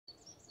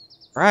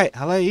Right,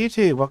 hello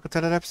YouTube, welcome to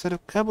another episode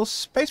of Kerbal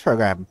Space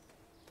Program.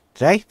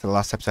 Today, for the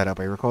last episode I'll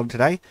be recording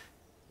today,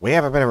 we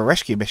have a bit of a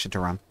rescue mission to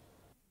run.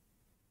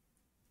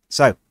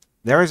 So,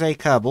 there is a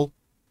Kerbal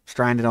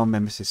stranded on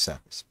Minmus'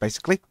 surface,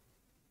 basically.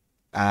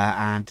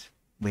 And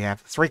we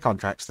have three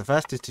contracts. The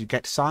first is to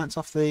get science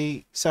off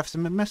the surface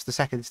of Minmus. The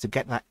second is to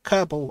get that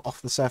Kerbal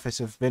off the surface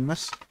of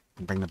Minmus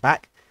and bring them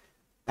back.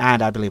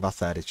 And I believe our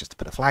third is just to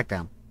put a flag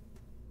down.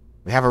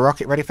 We have a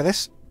rocket ready for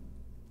this.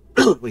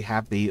 We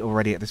have the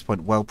already at this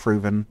point well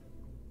proven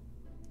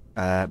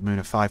moon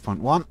of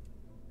 5.1,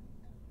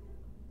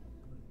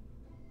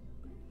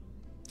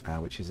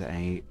 which is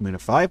a moon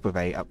of 5 with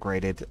a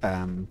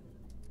upgraded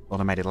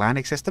automated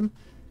landing system.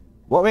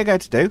 What we're going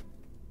to do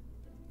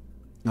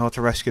in order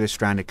to rescue this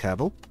stranded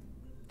Kerbal,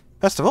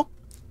 first of all,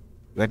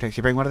 we're going to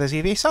actually bring one of those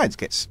EVA science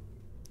kits.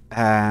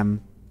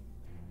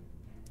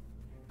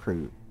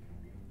 Crew.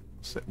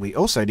 So we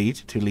also need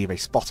to leave a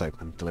spot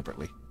open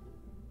deliberately.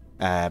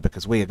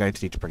 Because we are going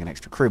to need to bring an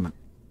extra crewman.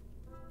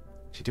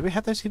 So do we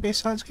have those EVA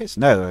science kits?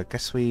 No, I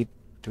guess we...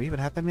 Do we even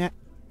have them yet?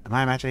 Am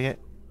I imagining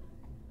it?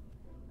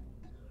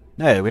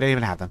 No, we don't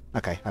even have them.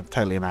 Okay, I'm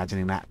totally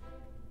imagining that.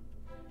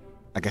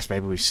 I guess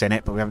maybe we've seen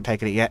it, but we haven't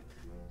taken it yet.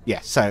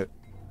 Yeah, so...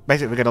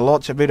 Basically, we're going to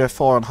launch a moon of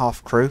 4 on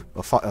half crew.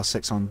 Or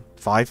 6 on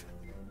 5.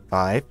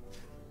 5.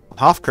 On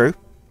half crew.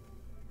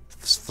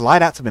 Fly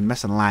it out to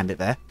Minmus and land it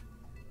there.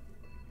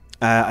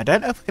 I don't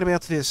know if we're going to be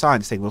able to do the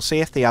science thing. We'll see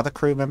if the other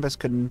crew members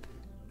can...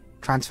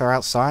 transfer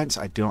out science.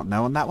 I do not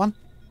know on that one.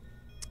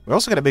 We're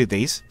also going to move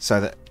these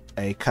so that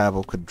a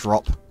Kerbal could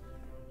drop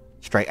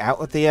straight out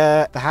of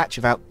the hatch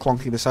without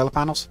clonking the solar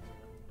panels.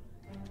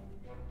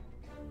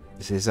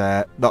 This is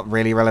not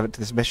really relevant to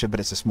this mission,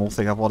 but it's a small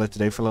thing I've wanted to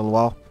do for a little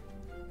while.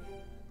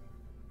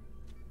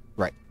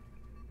 Right.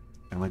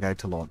 And we're going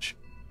to launch.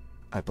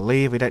 I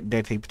believe we don't need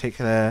anything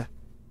particular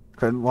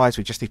equipment-wise.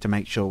 We just need to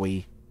make sure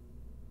we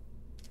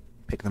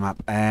pick them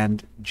up.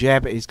 And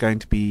Jeb is going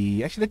to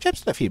be... Actually, Jeb's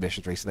done a few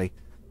missions recently.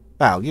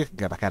 Val, you can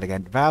go back out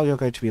again. Val, you're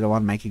going to be the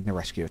one making the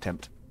rescue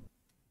attempt.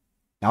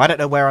 Now, I don't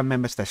know where on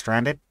Minmus they're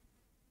stranded,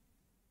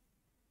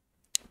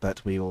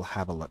 but we will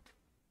have a look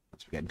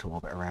once we get into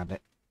orbit around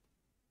it.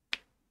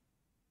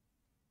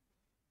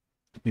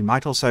 We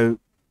might also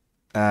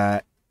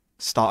start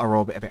our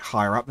orbit a bit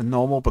higher up than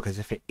normal, because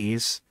if it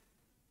is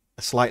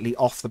a slightly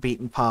off the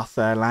beaten path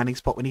landing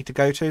spot we need to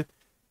go to,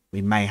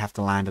 we may have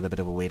to land at a bit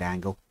of a weird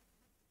angle,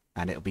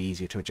 and it'll be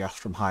easier to adjust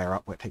from higher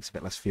up where it takes a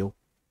bit less fuel.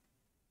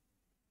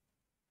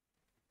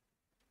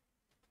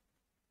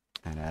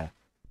 And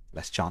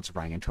less chance of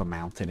running into a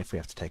mountain if we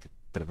have to take a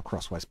bit of a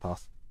crosswise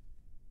path.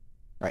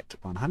 Right,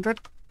 100.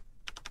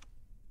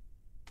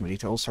 We need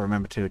to also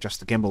remember to adjust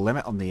the gimbal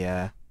limit on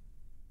the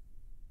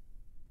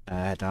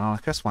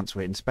Deinonychus once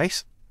we're in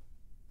space.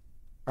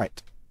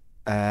 Right.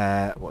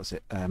 What was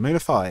it? Moon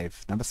of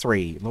 5, number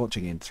 3,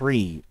 launching in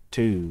 3,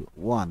 2,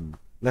 1,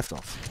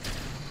 liftoff.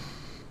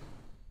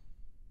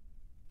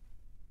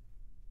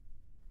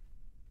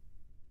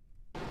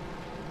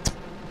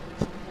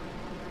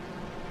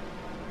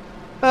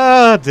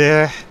 Oh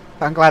dear.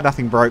 I'm glad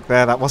nothing broke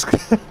there. That was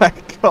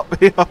that got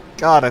me off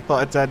guard. I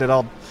thought I turned it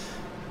on.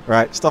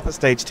 Right, stop at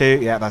stage 2.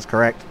 Yeah, that's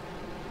correct.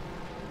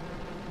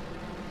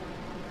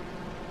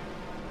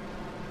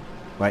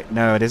 Wait,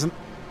 no it isn't.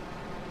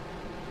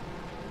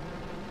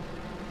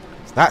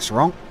 That's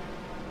wrong.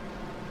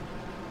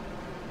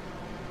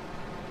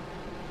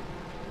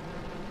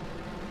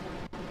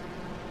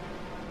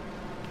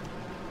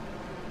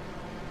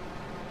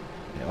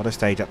 Yeah, auto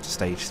stage up to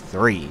stage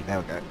 3.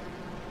 There we go.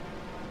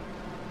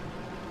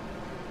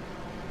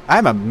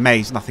 I'm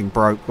amazed nothing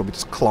broke when we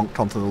just clonked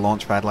onto the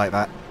launch pad like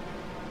that.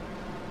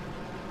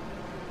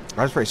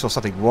 I was pretty sure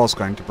something was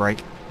going to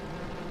break.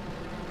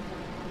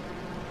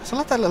 I still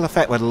love that little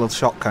effect where the little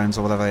shock cones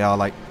or whatever they are,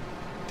 like,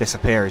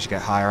 disappear as you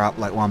get higher up,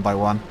 like one by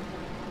one.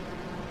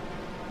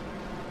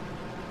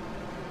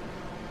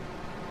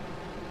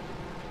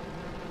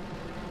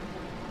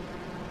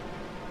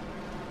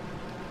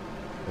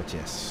 But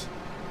yes.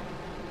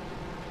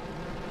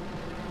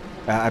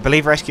 I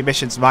believe rescue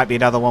missions might be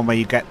another one where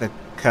you get the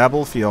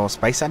Kerbal for your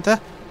space center.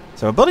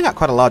 So we're building up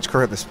quite a large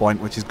crew at this point,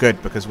 which is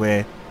good because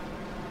we're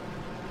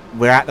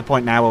at the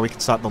point now where we can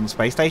start building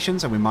space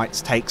stations, and we might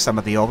take some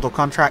of the orbital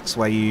contracts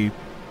where you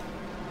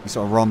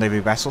sort of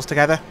rendezvous vessels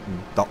together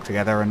and dock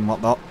together and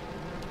whatnot.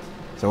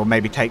 So we'll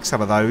maybe take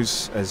some of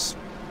those as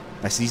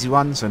less easy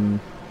ones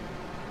and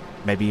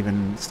maybe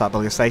even start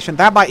building a station.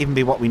 That might even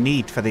be what we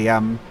need for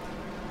the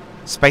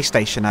space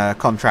station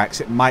contracts.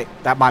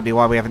 That might be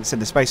why we haven't seen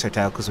the space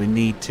hotel, because we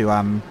need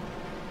to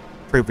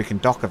prove we can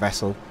dock a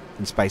vessel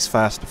in space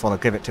first before they'll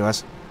give it to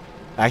us.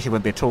 I actually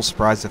wouldn't be at all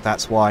surprised if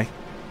that's why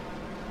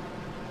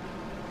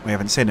we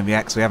haven't seen them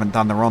yet, because we haven't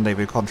done the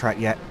rendezvous contract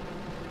yet.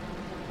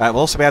 We'll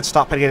also be able to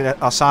start putting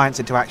our science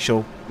into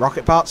actual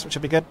rocket parts, which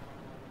would be good.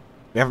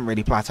 We haven't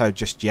really plateaued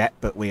just yet,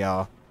 but we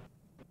are,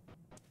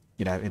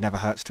 you know, it never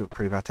hurts to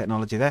improve our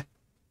technology there.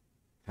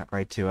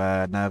 Upgrade to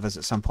Nervas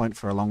at some point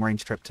for a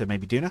long-range trip to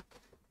maybe Duna.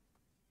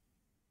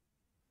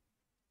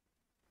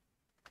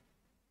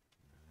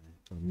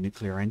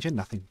 Nuclear engine,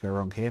 nothing can go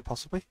wrong here,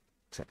 possibly.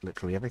 except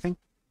literally everything.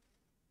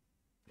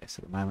 Yes,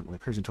 at the moment we're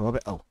cruising to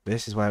orbit. Oh,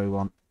 this is where we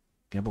want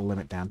gimbal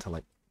limit down to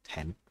like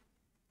 10.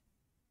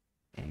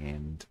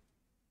 And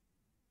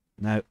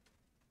nope.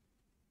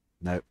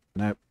 Nope,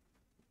 nope.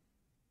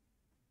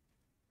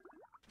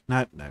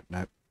 Nope, nope,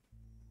 nope.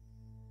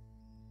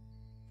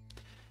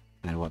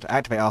 And we want to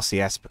activate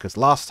RCS because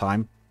last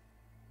time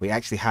we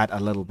actually had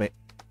a little bit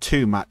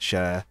too much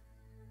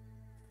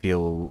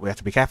fuel. We have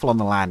to be careful on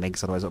the landing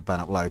because otherwise it'll burn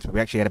up loads. But we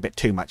actually had a bit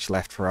too much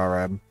left for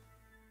our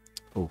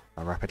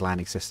our rapid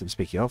landing system.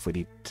 Speaking of, we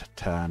need to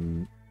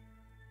turn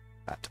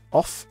that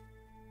off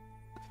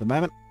for the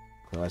moment.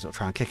 Otherwise it'll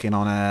try and kick in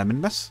on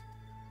Minmus.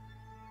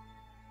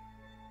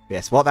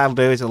 Yes, what that'll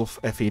do is,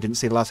 if you didn't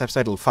see the last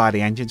episode, it'll fire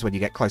the engines when you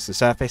get close to the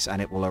surface,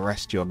 and it will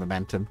arrest your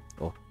momentum,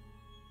 or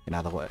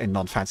in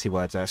non-fancy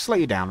words, slow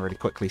you down really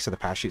quickly so the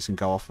parachutes can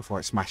go off before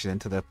it smashes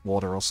into the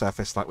water or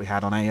surface like we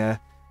had on a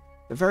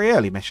very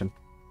early mission.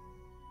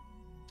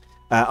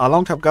 Our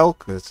long-term goal,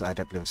 because I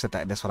don't believe I've said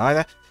that in this one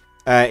either,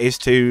 is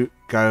to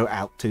go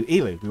out to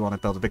Eeloo. We want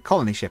to build a big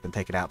colony ship and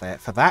take it out there.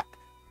 For that,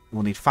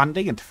 we'll need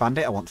funding, and to fund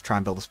it, I want to try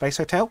and build a space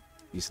hotel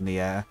using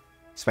the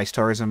space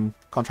tourism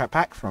contract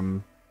pack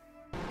from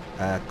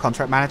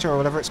Contract Manager or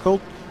whatever it's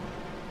called.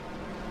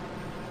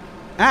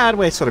 And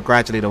we're sort of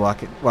gradually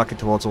working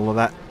towards all of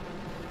that.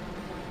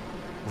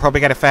 We'll probably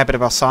get a fair bit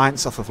of our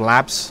science off of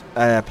labs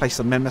placed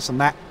on Minmus and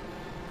that.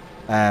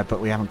 But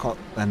we haven't got...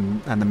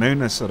 And the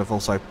moon is sort of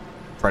also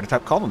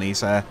prototype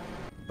colonies. But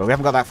we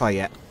haven't got that far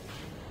yet.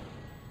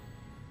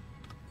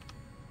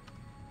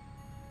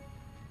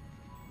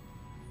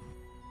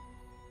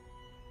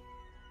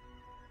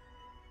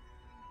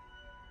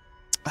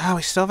 Oh,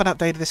 we still haven't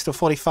updated this till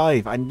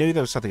 45. I knew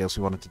there was something else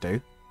we wanted to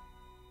do.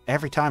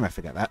 Every time I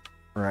forget that.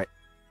 Right.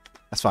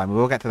 That's fine. We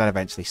will get to that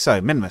eventually. So,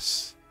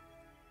 Minmus.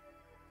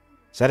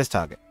 Set as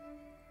target.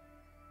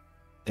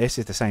 This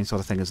is the same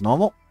sort of thing as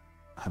normal.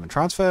 Home and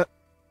transfer.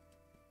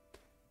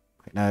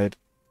 Quick node.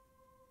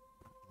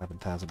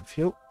 11,000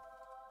 fuel.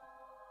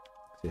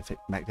 See if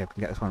MechDev can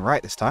get this one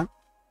right this time.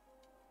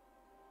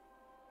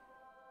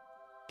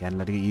 Again,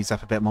 letting it use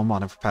up a bit more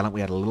modern propellant.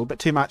 We had a little bit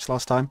too much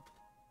last time.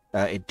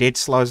 It did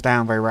slow us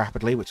down very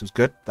rapidly, which was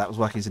good. That was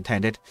working as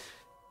intended.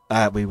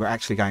 We were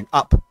actually going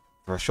up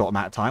for a short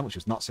amount of time, which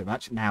was not so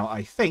much. Now,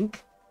 I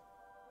think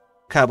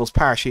Kerbal's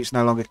parachutes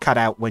no longer cut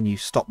out when you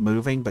stop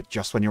moving, but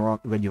just when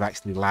you've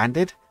actually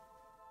landed.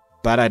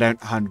 But I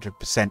don't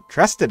 100%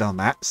 trust it on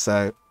that,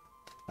 so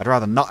I'd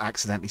rather not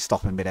accidentally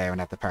stop in midair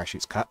and have the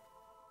parachutes cut.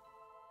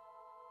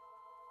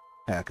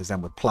 Because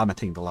then we're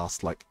plummeting the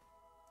last, like,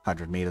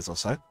 100 meters or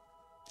so.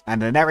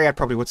 And an Ariad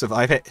probably would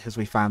survive it, as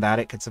we found out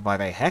it could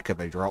survive a heck of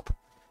a drop.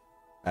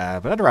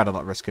 But I'd rather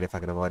not risk it if I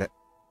could avoid it.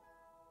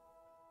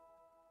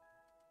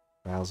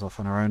 Rails off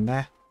on our own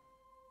there.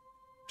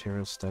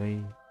 Material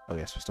study. Oh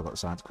yes, we've still got the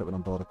science equipment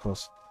on board, of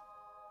course.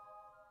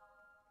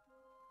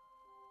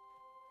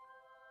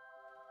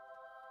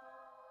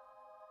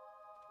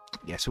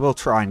 Yes, we will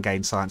try and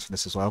gain science from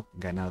this as well.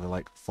 Get another,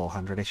 like,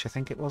 400-ish, I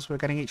think it was, we're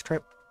getting each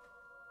trip.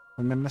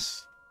 From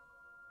Minmus.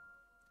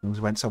 We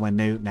went somewhere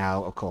new.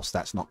 Now, of course,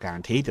 that's not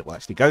guaranteed. It will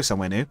actually go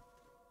somewhere new.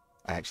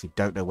 I actually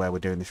don't know where we're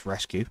doing this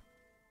rescue.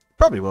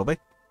 Probably will be.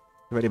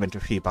 We've already been to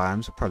a few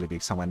biomes. We'll probably be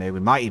somewhere new. We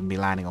might even be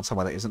landing on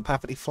somewhere that isn't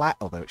perfectly flat,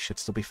 although it should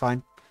still be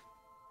fine.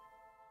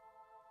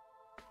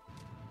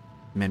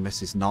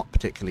 Minmus is not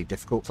particularly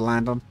difficult to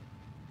land on.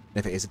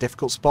 If it is a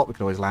difficult spot, we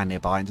can always land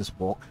nearby and just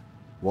walk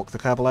the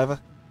Kerbal over.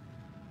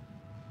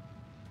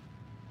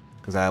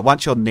 Because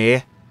once you're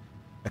near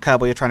a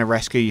Kerbal you're trying to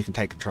rescue, you can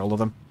take control of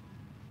them.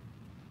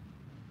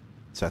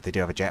 So if they do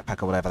have a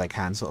jetpack or whatever, they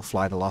can sort of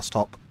fly the last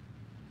hop.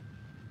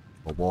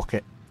 Or walk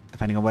it,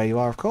 depending on where you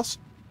are, of course.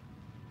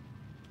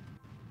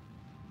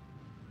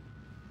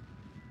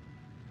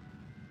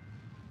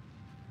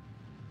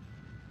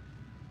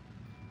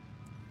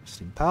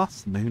 Interesting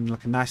path. The moon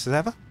looking nice as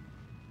ever.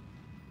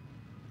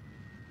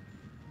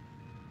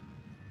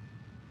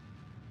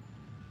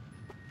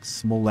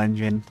 Small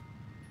engine.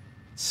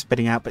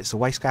 Spitting out bits of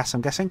waste gas,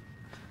 I'm guessing.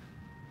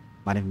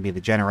 Might even be the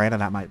generator.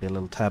 That might be a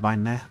little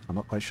turbine there. I'm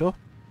not quite sure.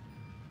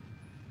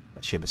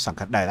 That ship is sunk.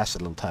 No, that's a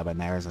little turbine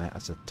there, isn't it?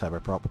 That's a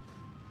turboprop.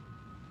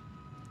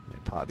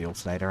 Maybe part of the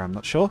alternator, I'm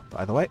not sure. But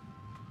either way.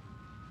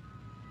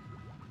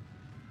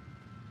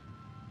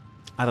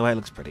 Either way, it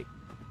looks pretty.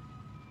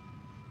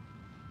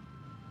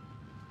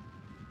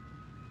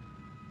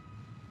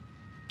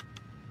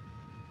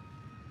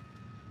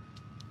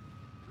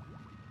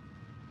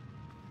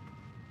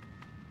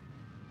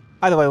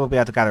 Either way, we'll be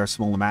able to gather a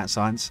small amount of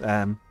science.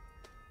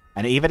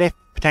 And even if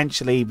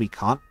potentially we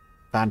can't,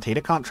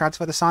 Valentina can't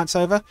transfer the science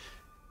over,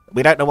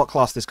 we don't know what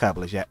class this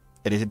Kerbal is yet.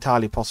 It is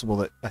entirely possible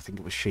that, I think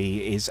it was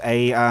she, is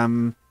a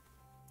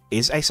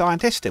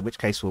scientist, in which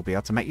case we'll be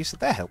able to make use of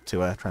their help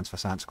to transfer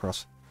science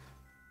across.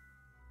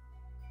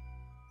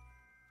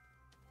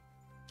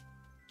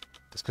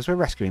 Just because we're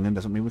rescuing them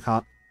doesn't mean we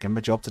can't give them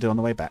a job to do on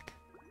the way back.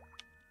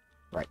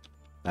 Right.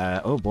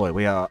 Oh boy,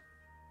 we are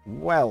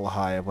well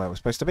high of where we're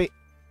supposed to be.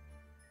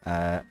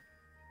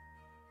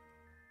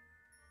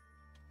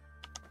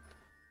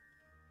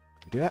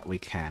 Do that? We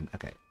can.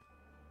 Okay.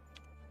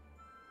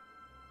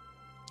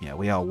 Yeah,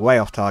 we are way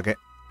off target.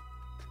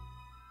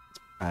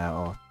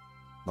 Or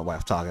not way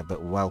off target,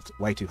 but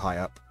way too high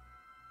up.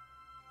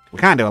 We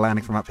can do a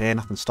landing from up here,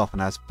 nothing's stopping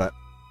us, but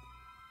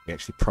we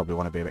actually probably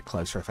want to be a bit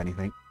closer, if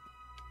anything.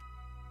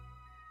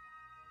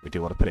 We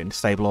do want to put it into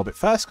stable orbit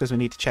first, because we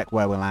need to check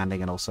where we're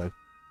landing and also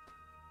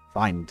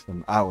find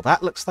them. Oh,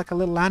 that looks like a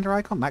little lander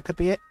icon. That could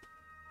be it.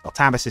 Well,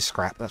 Tambus is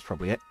scrap. That's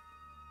probably it.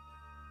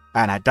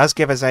 And it does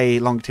give us a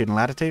longitude and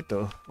latitude,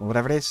 or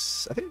whatever it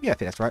is. I think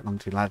that's right,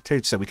 longitude and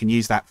latitude. So we can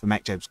use that for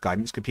MechJeb's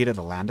guidance computer,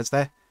 the landers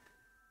there.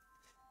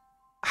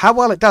 How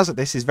well it does at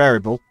this is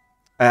variable.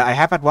 I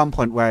have had one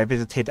point where I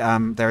visited,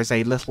 there is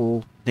a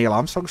little Neil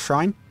Armstrong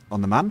shrine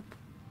on the Mun.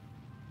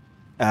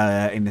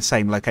 In the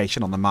same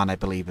location on the Mun, I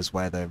believe, as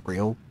where the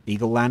real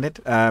Eagle landed.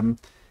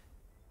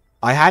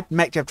 I had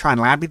MechJeb try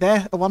and land me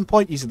there at one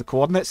point using the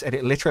coordinates, and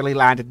it literally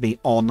landed me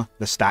on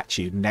the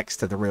statue next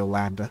to the real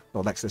lander,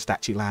 or next to the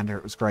statue lander.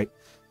 It was great.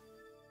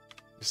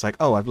 It's like,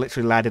 oh, I've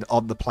literally landed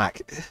on the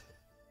plaque.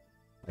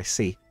 I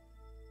see.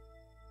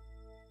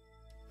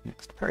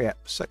 Next, hurry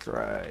up,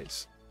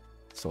 sectorize.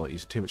 Still not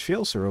using too much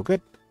fuel, so we're all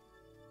good.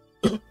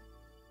 We're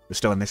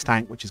still in this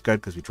tank, which is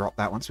good because we dropped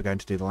that once we're going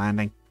to do the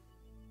landing.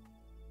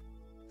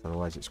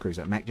 Otherwise, it screws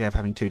up MechJeb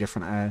having two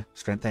different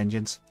strength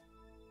engines.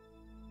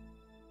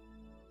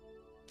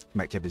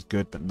 MechJeb is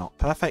good, but not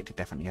perfect. It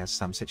definitely has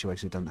some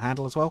situations it doesn't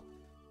handle as well.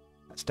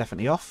 That's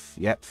definitely off.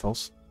 Yep,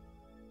 false.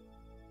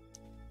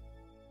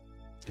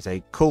 It's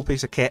a cool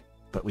piece of kit,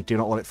 but we do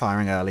not want it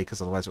firing early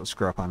because otherwise it will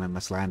screw up our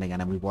Minmus landing, and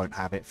then we won't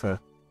have it for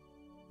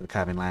the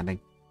cabin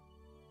landing.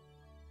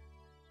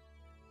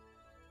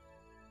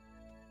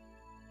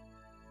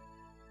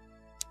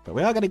 But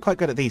we are getting quite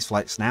good at these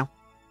flights now.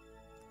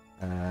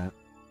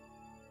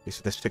 This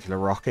particular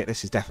rocket,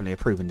 this is definitely a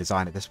proven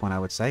design at this point, I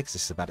would say, because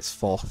this is about its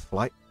 4th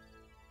flight.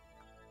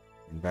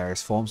 In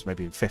various forms,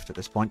 maybe 5th at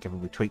this point,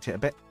 given we tweaked it a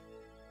bit.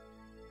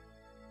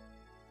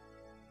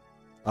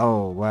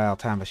 Oh, wow,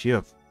 Tambus, you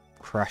have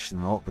crashed in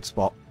an awkward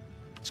spot.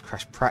 It's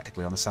crashed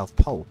practically on the South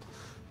Pole.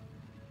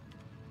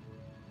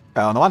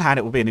 On the one hand,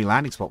 it will be a new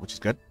landing spot, which is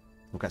good.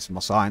 We'll get some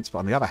more science, but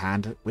on the other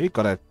hand, we've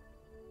got to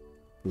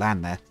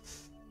land there.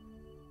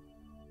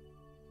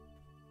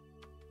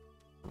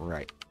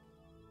 Right.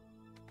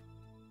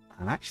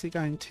 I'm actually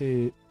going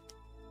to...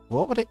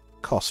 What would it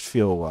cost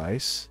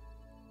fuel-wise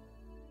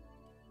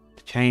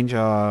to change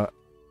our...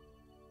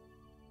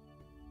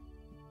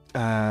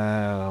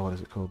 what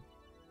is it called?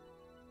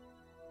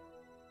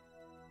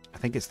 I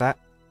think it's that.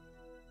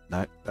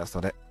 No, that's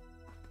not it.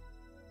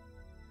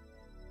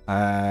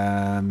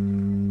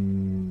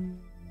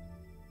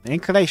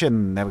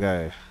 Inclination. There we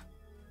go.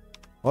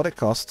 What it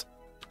cost?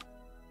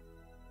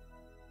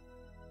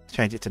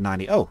 Change it to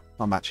 90. Oh,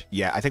 not much.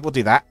 Yeah, I think we'll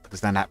do that, because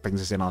then that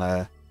brings us in on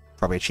a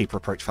probably a cheaper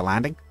approach for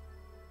landing.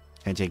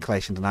 Change the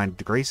inclination to 90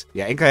 degrees.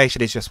 Yeah,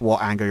 inclination is just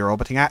what angle you're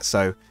orbiting at,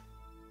 so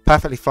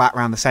perfectly flat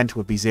around the center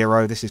would be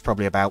 0. This is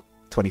probably about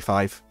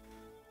 25.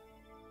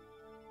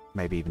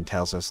 Maybe even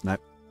tells us, nope.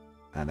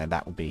 And then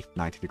that will be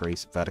 90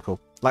 degrees vertical.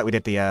 Like we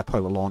did the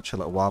polar launch a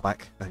little while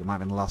back. I think it might have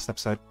been the last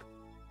episode.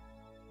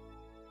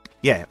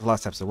 Yeah, the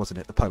last episode,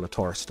 wasn't it? The polar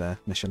tourist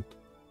mission.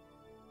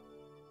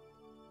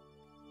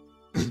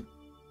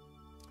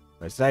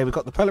 Whereas today we've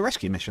got the polar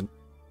rescue mission.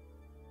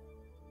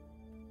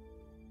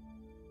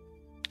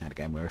 And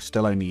again, we're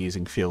still only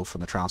using fuel from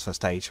the transfer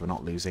stage. So we're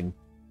not losing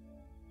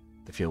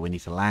the fuel we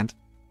need to land.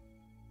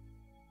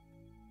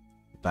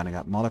 Burning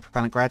up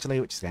monopropellant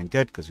gradually, which is again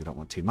good because we don't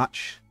want too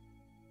much.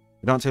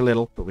 We don't want too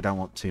little, but we don't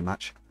want too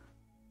much.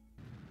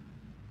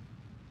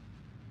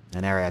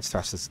 And area edge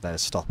thrusters there to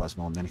stop us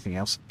more than anything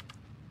else.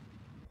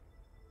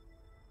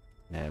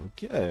 There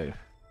we go.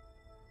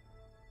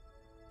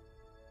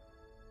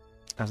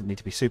 Doesn't need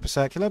to be super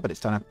circular, but it's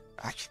done a...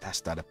 Actually,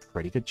 that's done a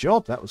pretty good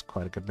job. That was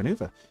quite a good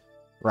maneuver.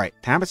 Right,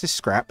 Tambus's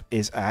scrap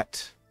is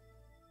at...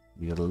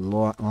 We got a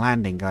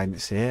landing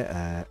guidance here.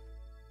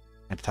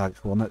 And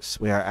target coordinates.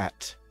 We are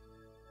at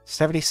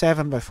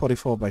 77 by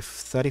 44 by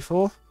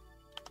 34.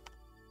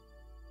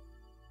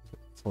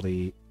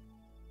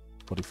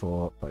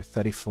 44 by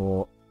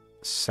 34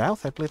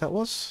 south, I believe that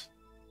was.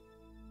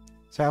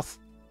 South.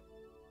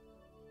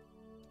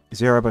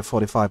 0 by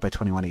 45 by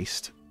 21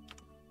 east.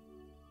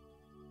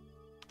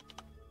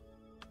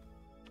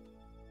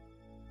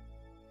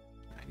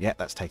 Yeah,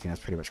 that's taking us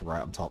pretty much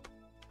right on top.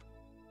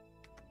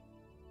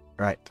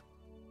 Right.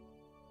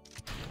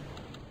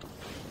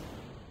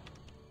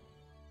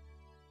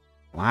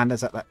 Land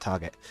us at that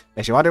target.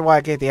 If you wonder why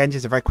I gave the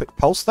engines a very quick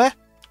pulse there,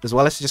 as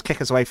well as to just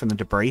kick us away from the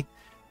debris.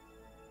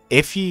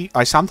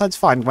 I sometimes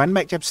find when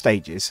MechJeb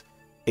stages,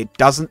 it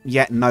doesn't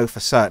yet know for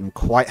certain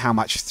quite how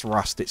much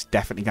thrust it's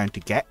definitely going to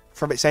get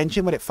from its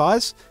engine when it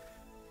fires.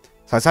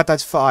 So I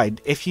sometimes find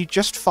if you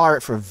just fire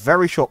it for a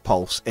very short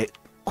pulse, it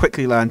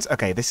quickly learns,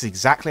 okay, this is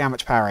exactly how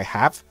much power I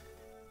have,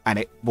 and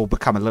it will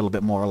become a little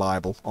bit more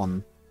reliable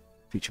on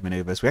future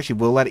maneuvers. We actually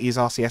will let it use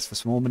RCS for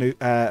small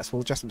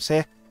adjustments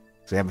here,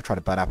 because we haven't tried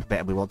to burn up a bit,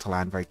 and we want to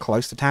land very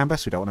close to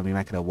Tambus. We don't want to be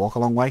making her walk a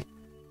long way,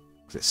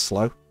 because it's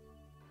slow.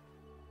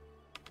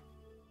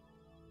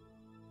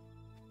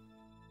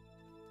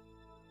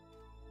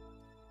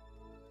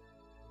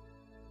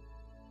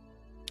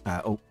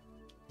 Oh,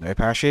 no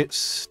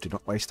parachutes. Do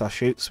not waste our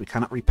chutes. We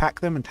cannot repack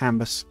them. And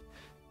Tambus,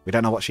 we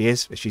don't know what she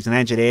is. If she's an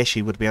engineer,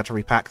 she would be able to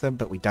repack them,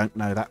 but we don't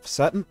know that for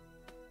certain.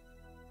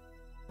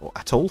 Or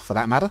at all, for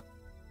that matter.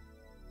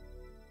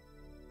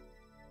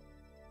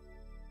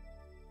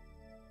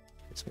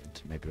 It's going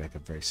to maybe make a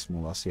very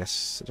small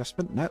RCS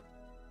adjustment. No.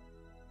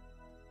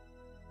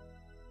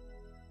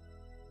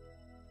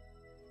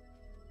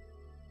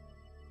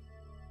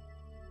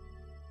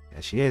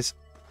 There she is.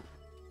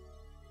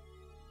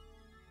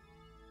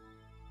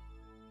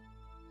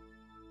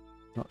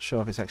 Not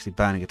sure if it's actually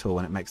burning at all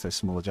when it makes those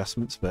small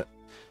adjustments, but...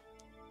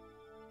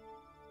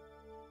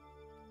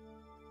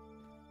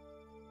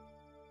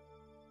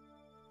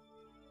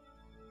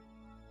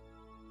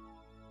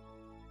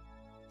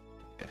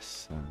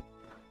 Yes.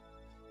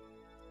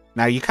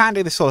 Now, you can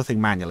do this sort of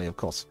thing manually, of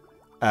course.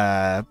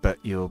 But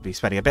you'll be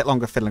spending a bit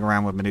longer fiddling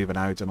around with maneuver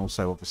nodes, and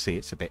also, obviously,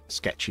 it's a bit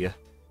sketchier.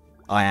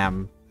 I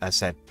am, as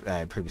said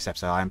in previous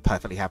episode, I am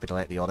perfectly happy to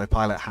let the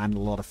autopilot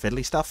handle a lot of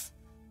fiddly stuff.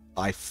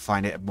 I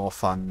find it more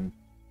fun...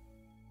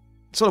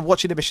 Sort of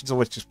watching the missions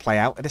always just play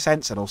out, in a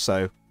sense, and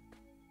also...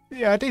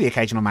 Yeah, I do the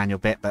occasional manual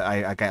bit, but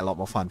I get a lot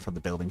more fun from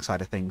the building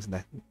side of things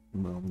and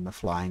the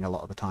flying a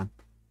lot of the time.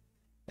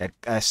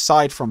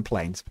 Aside from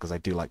planes, because I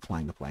do like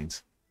flying the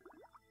planes.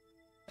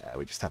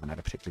 We just haven't had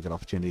a particularly good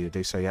opportunity to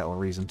do so yet, or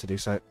reason to do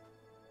so.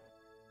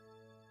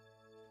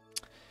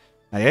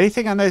 Now, the only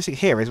thing I'm noticing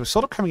here is we're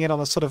sort of coming in on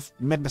a sort of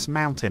Minmus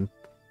mountain.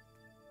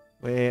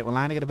 We're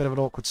landing in a bit of an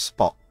awkward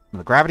spot. Now,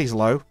 the gravity's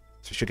low,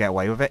 so we should get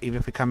away with it, even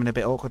if we come in a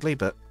bit awkwardly,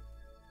 but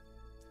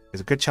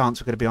there's a good chance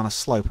we're going to be on a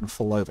slope and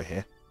fall over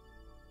here.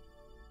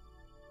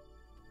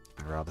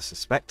 I rather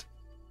suspect.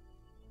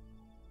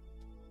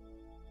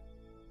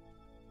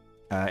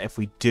 If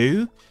we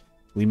do,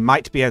 we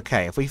might be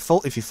okay. If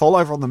you fall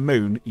over on the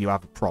moon, you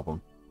have a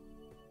problem.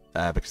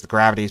 Because the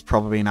gravity is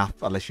probably enough,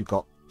 unless you've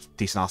got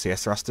decent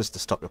RCS thrusters, to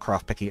stop your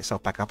craft picking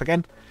itself back up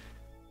again.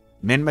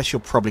 Minmus, you'll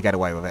probably get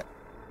away with it.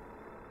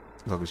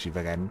 As long as you've,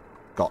 again,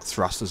 got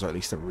thrusters, or at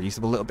least a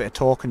reasonable little bit of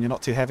torque, and you're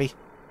not too heavy.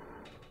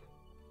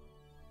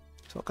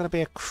 It's not going to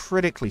be a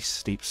critically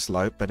steep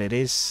slope, but it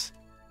is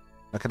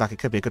looking like it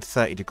could be a good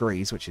 30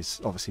 degrees, which is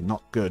obviously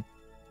not good.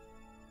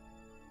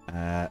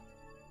 The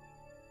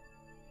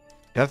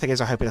other thing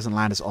is, I hope it doesn't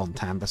land us on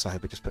Tambus. I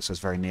hope it just puts us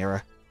very near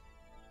her.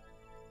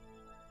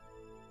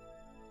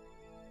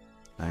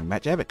 No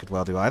Metjeb, it could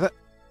well do either.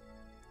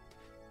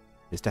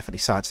 There's definitely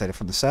science data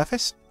from the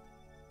surface.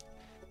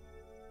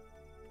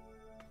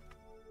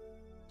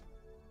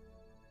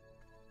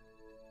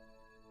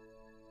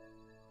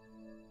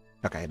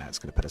 Okay, no, it's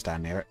going to put us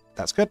down near it.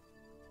 That's good.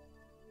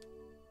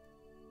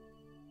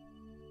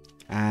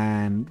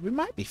 And we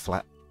might be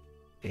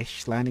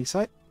flat-ish landing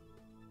site.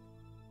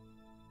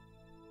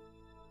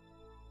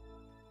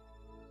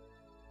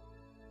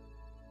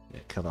 Yeah,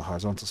 kill the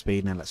horizontal speed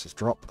and then let's just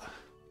drop.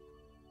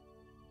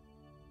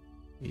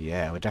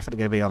 Yeah, we're definitely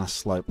going to be on a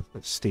slope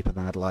that's steeper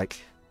than I'd like.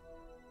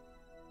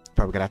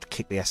 Probably going to have to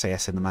kick the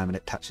SAS in the moment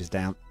it touches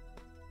down.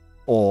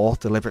 Or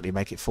deliberately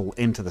make it fall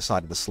into the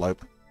side of the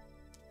slope.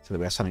 So that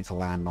we have something to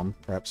land on,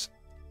 perhaps.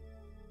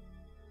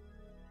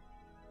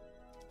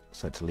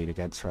 So to lead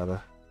against,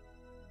 rather.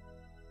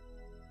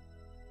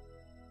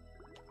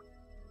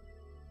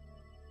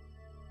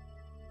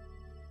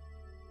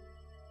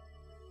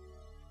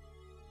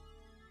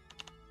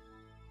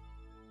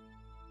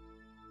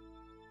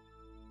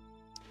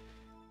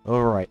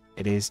 Alright,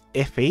 it is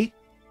iffy.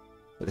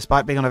 But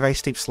despite being on a very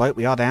steep slope,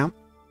 we are down.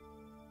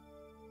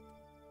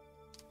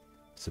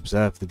 Let's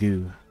observe the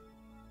goo.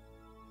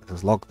 Let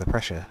us log the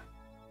pressure.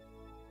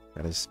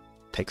 Let us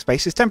take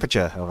space's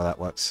temperature, however that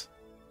works.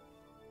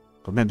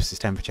 Or Minmus's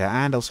temperature,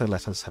 and also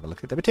let us have a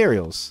look at the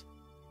materials.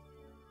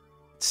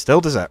 It's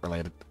still desert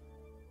related.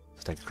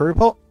 Let's take a crew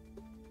report.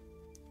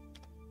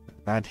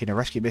 Valentina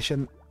rescue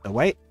mission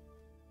away.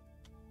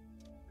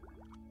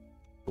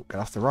 Oh, get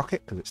off the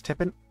rocket because it's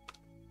tipping.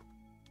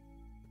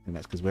 And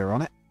that's because we're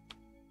on it.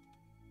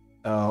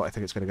 Oh, I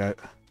think it's going to go.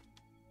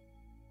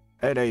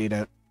 Oh, no, you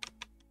don't.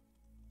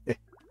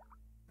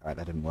 Alright,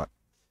 that didn't work.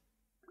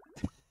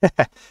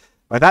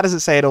 Well, that doesn't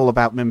say it all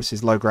about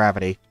Minmus's low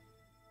gravity.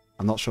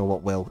 I'm not sure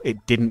what will.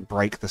 It didn't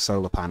break the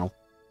solar panel.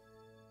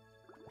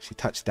 She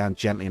touched down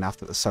gently enough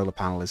that the solar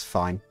panel is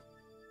fine.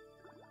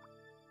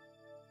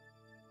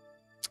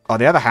 On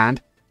the other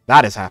hand,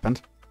 that has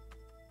happened.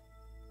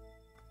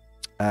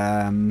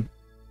 Well,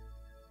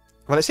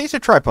 it seems to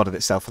have tripoded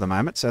itself for the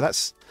moment, so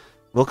that's...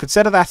 We'll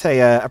consider that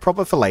a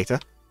problem for later.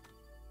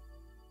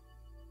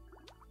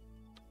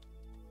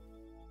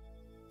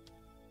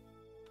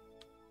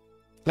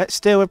 Let's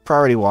deal with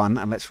priority 1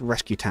 and let's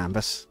rescue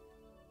Tambus.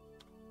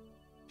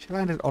 She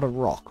landed on a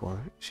rock,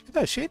 or...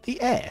 No, she hit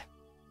the air.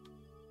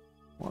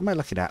 What am I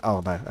looking at?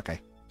 Oh, no, okay.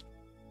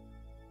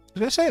 I was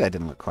going to say that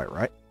didn't look quite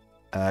right.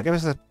 Give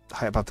us a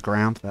height above the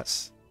ground.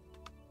 That's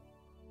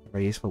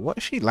very useful. What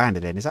has she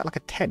landed in? Is that like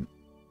a tent?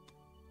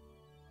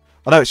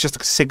 Oh, no, it's just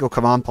a single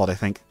command pod, I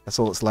think. That's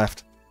all that's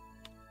left.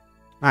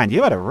 Man,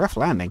 you had a rough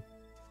landing.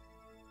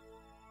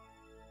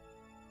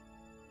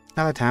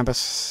 Hello,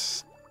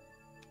 Tambus.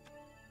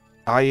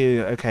 Are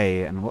you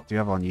okay? And what do you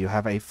have on you? You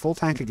have a full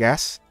tank of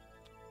gas.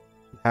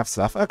 You have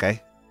stuff.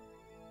 Okay.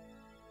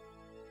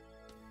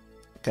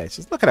 Okay,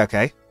 so it's looking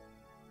okay.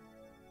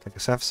 Take a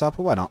surface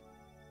sample. Why not?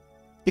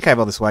 You came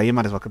all this way. You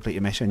might as well complete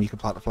your mission. You can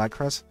plant the flag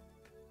for us.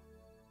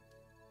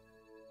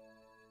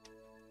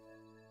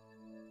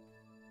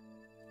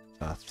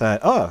 Third.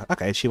 Oh,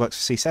 okay. She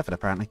works for C7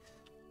 apparently.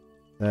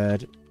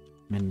 Third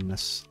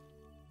Minmus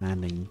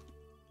landing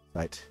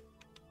site.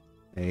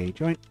 A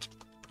joint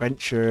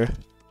venture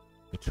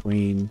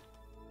between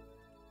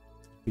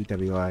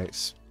BWI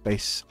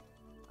Space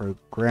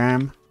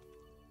Program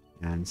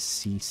and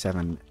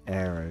C7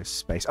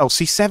 Aerospace. Oh,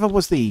 C7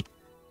 was the...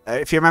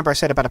 if you remember, I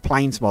said about a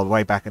planes mod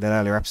way back in an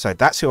earlier episode.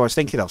 That's who I was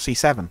thinking of.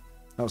 C7.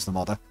 That was the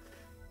modder.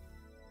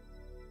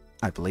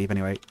 I believe,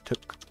 anyway.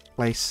 Took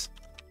place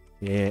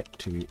here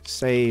to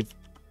save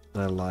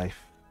the life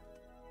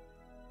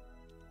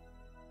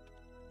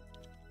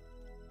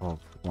of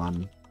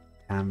one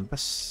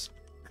canvas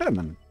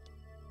crewman.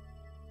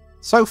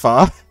 So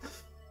far,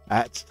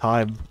 at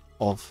time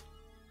of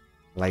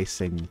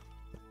placing the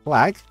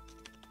flag,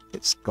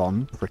 it's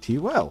gone pretty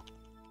well.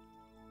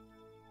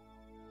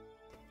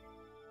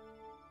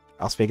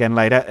 I'll speak again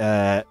later,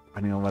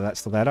 depending on whether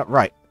that's still there or not.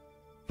 Right.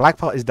 Flag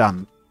pot is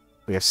done.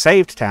 We have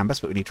saved Tambus,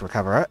 but we need to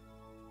recover it.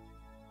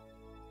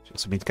 Which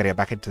also means getting it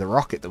back into the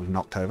rocket that we've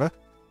knocked over.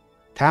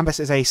 Tambus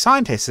is a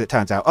scientist, as it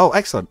turns out. Oh,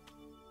 excellent.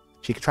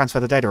 She can transfer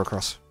the data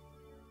across.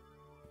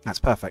 That's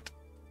perfect.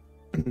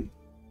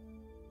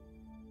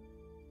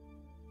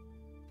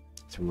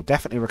 So we'll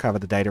definitely recover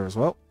the data as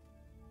well.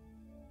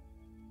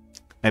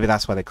 Maybe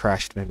that's why they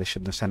crashed. Maybe they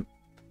shouldn't have sent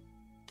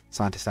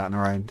scientists out on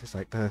their own. It's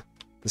like the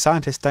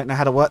scientists don't know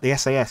how to work the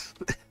SAS.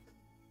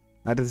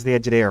 Neither does the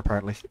engineer,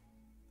 apparently.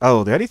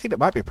 Oh, the only thing that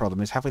might be a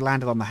problem is, have we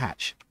landed on the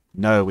hatch?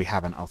 No, we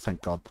haven't. Oh,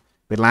 thank God.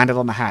 If we landed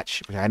on the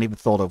hatch, which I hadn't even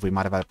thought of, we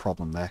might have had a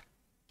problem there.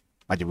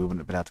 Mind you, we wouldn't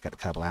have been able to get the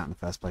Kerbal out in the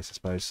first place, I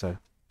suppose, so...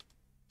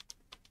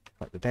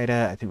 Collect the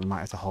data. I think we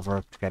might have to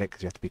hover to get it,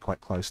 because you have to be quite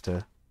close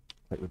to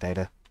collect the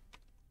data.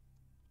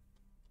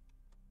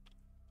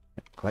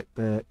 Collect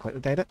the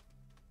data.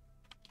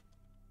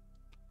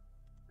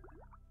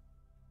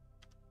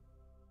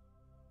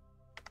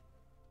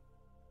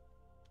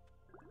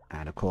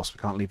 And of course we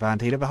can't leave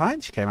Valentina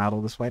behind. She came out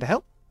all this way to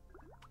help.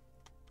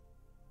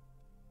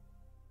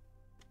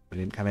 We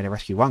didn't come in to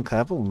rescue one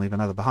Kerbal and leave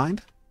another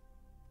behind.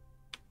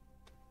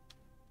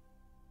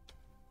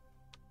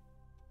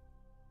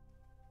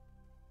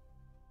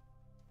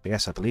 But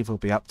yes, I believe we'll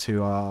be up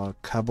to our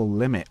Kerbal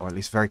limit, or at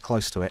least very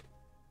close to it.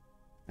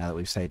 Now that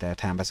we've saved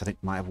Tambus, I think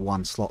we might have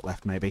one slot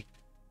left, maybe.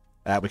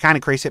 We can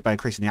increase it by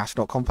increasing the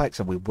astronaut complex,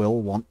 and we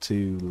will want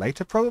to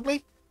later,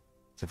 probably.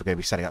 So if we're going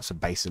to be setting up some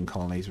bases and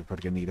colonies, we're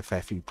probably going to need a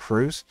fair few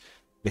crews.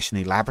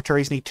 Additionally,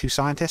 laboratories need 2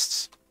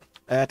 scientists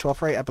to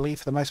operate, I believe,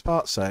 for the most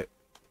part, so...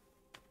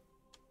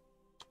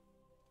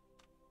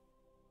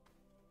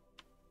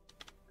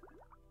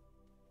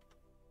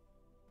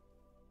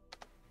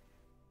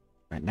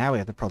 Right, now we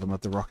have the problem of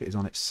the rocket is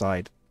on its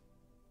side.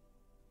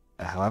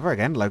 However,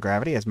 again, low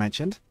gravity, as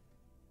mentioned.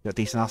 Got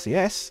decent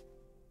RCS.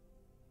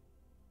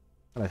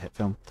 Hello, hit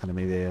film, telling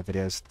me the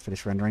video's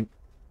finished rendering.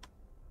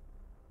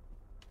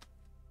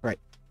 Right.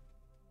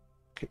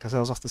 Kicked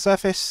ourselves off the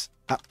surface.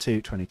 Up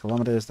to 20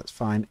 kilometers, that's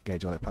fine.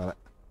 Engage autopilot.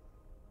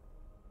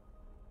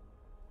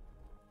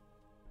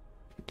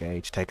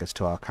 Engage, take us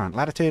to our current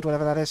latitude,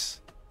 whatever that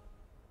is.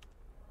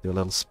 Do a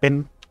little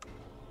spin.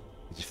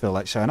 Did you feel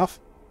like showing off?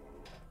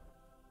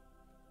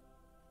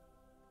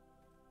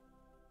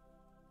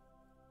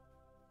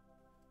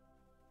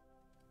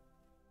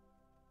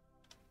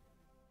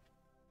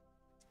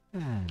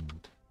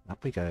 And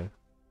up we go.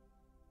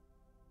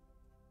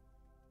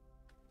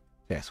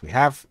 Yes, we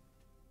have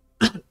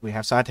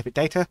scientific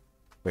data,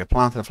 we have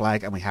planted a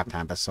flag, and we have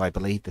Tambus, so I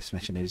believe this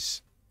mission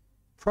is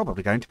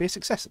probably going to be a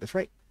success at this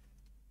rate.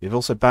 We've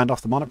also burned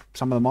off some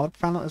of the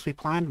monopropellant as we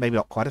planned, maybe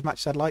not quite as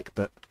much as I'd like,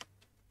 but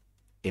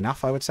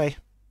enough, I would say,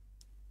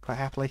 quite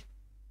happily.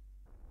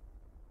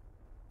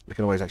 We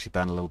can always actually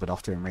burn a little bit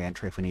off during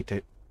re-entry if we need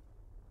to.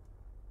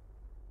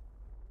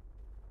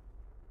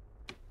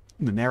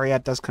 The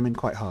Nereid does come in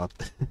quite hard.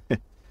 Right,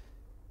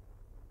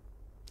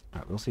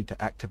 we also need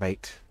to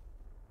activate...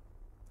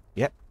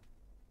 Yep.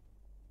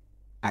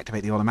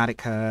 Activate the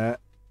automatic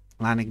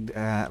landing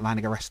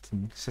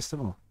arresting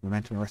system, or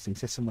momentum arresting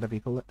system, whatever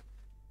you call it.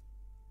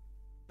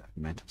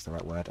 Momentum's the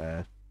right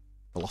word.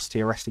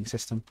 Velocity arresting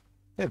system.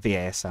 Yeah,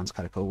 VAS sounds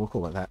kind of cool. We'll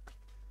call it that.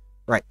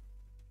 Right.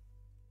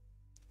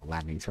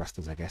 Landing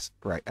thrusters, I guess.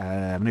 Right.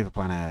 Maneuver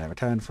planner.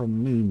 Return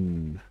from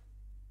moon.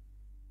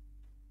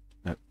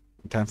 No.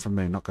 Return from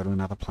moon. Not go to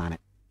another planet.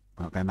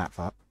 We're not going that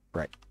far.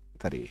 Right.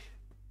 30.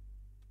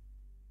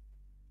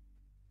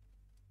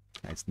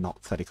 It's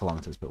not 30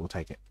 kilometers, but we'll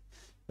take it.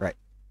 Right.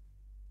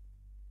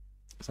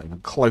 It's not even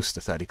close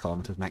to 30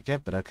 kilometers,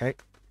 MacJeb, but okay.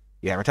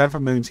 Yeah, return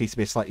from moon seems to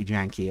be a slightly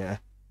jankier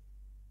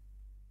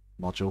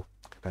module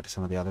compared to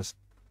some of the others.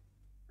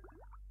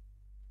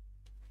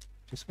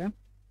 Just again.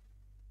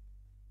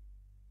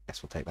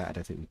 Guess we'll take that. I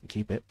don't think we can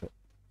keep it, but...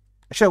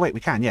 Actually, wait,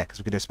 we can, yeah, because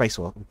we can do a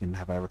spacewalk. We can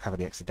have recover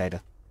the extra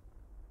data.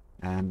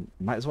 And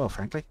might as well,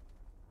 frankly.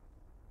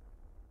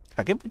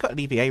 Given we've got an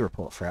EVA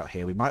report for out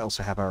here, we might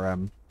also have our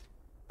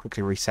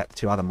quickly reset the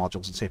 2 other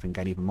modules and see if we can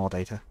gain even more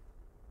data.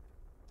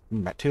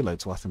 About 2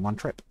 loads worth in one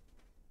trip.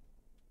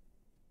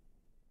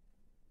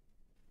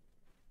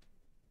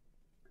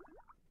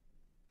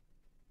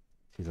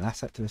 She's an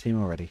asset to the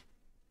team already.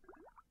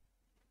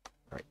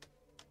 Right.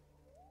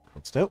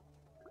 Hold still.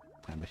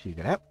 And if you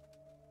get out.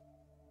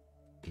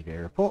 EVA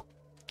report.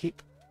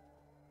 Keep.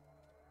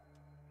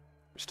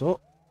 Restore.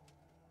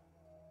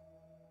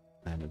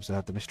 And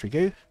observe the mystery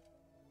goo.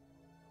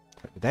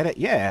 Click the data.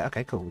 Yeah,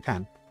 okay, cool, we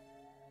can.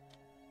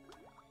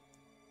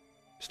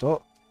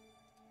 Restore.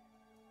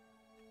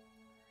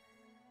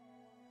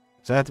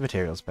 Observe the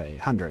materials bay.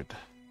 100.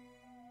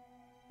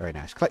 Very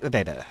nice. Collect the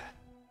data.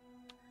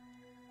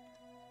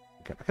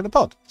 Get back in the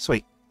pod.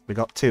 Sweet. We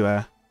got 2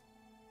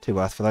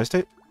 worth for those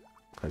 2.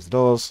 Close the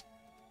doors.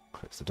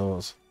 Close the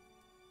doors.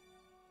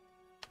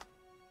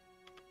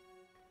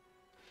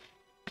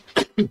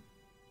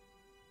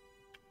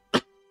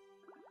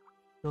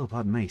 Oh,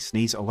 pardon me.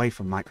 Sneeze away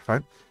from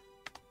microphone.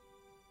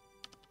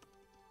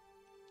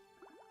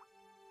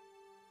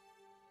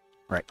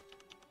 Right.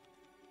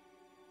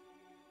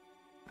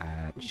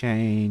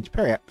 Change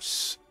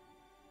periapps.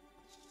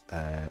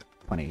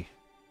 20.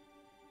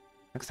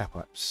 Next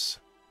apps.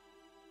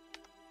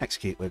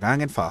 Execute. We're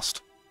going in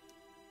fast.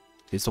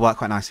 Seems to work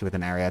quite nicely with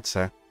an Ariad,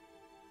 so.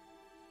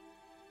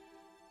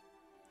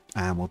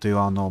 And we'll do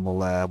our normal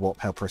warp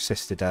helper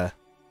assisted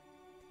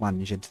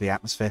plunge into the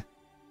atmosphere.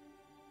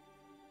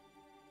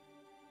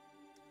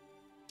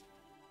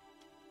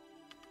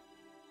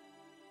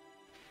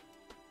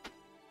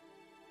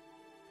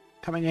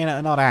 Coming in at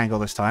an odd angle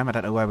this time. I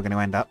don't know where we're going to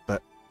end up,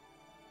 but...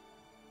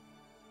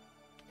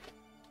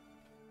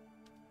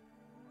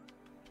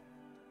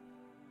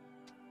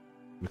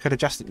 we could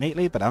adjust it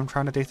neatly, but I'm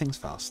trying to do things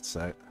fast,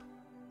 so...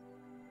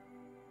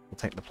 we'll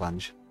take the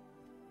plunge.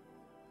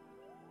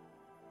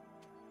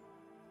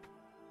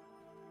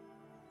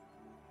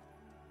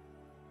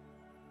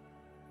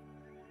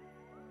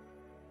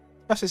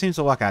 Plus, it seems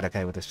to work out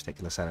okay with this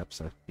particular setup,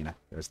 so, you know,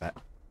 there's that.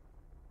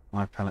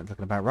 My palette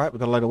looking about right. We've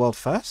got a load of world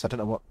first. I don't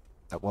know what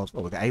that was.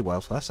 Well, we've got a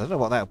world first. I don't know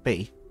what that'll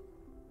be.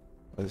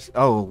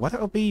 Oh, whether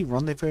it'll be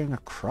rendezvousing a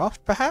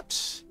craft,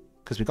 perhaps?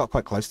 Because we got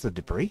quite close to the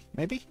debris,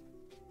 maybe?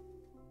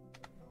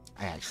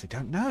 I actually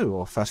don't know.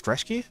 Or first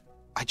rescue?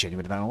 I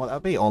genuinely don't know what that'll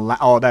be. Or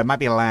oh, no, it might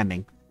be a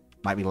landing.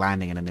 Might be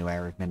landing in a new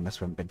area of Minmus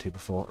we haven't been to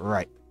before.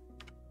 Right.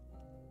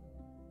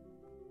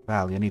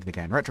 Well, you need it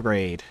again.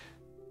 Retrograde.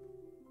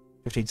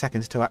 15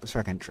 seconds to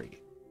atmospheric entry.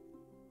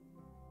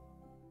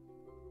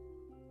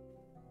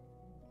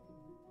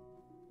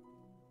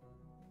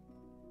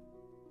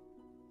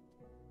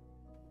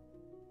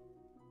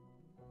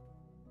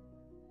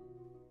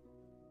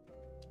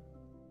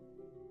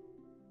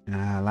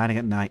 Landing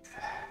at night.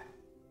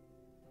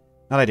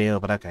 Not ideal,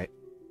 but okay.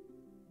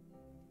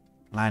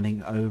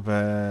 Landing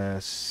over...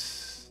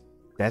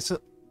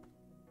 desert?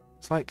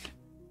 It's like...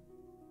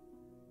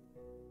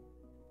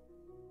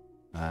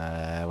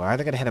 we're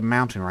either going to hit a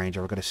mountain range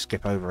or we're going to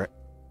skip over it.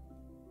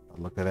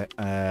 I'll look at it.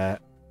 I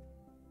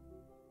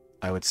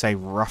would say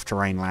rough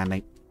terrain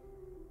landing.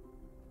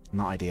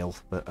 Not ideal,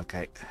 but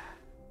okay.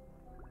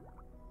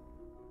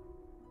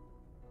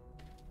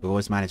 We've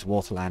always managed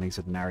water landings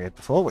with an Ariad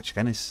before, which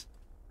again is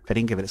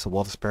fitting given it's a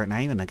water spirit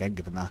name, and again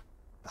given the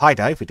high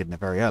dive we did in a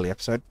very early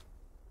episode.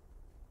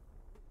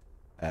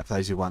 For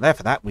those who weren't there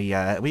for that, we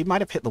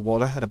might have hit the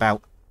water at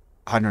about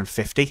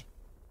 150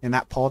 in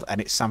that pod,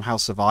 and it somehow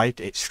survived.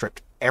 It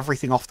stripped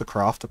everything off the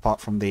craft apart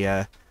from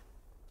the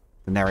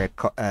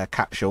Ariad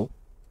capsule,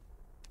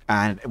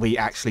 and we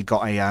actually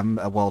got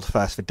a world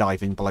first for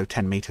diving below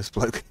 10 meters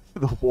below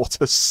the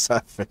water's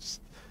surface.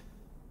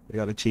 We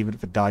got an achievement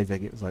for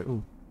diving. It was like,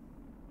 ooh.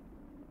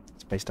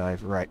 Space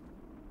dive, right.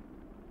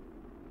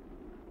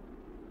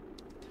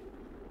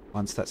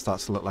 Once that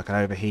starts to look like an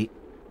overheat,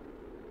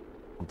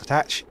 we'll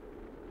detach.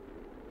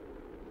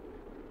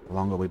 The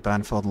longer we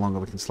burn for, the longer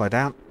we can slow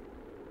down.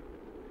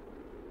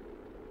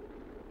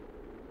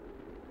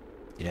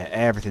 Yeah,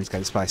 everything's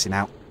going spicy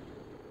now.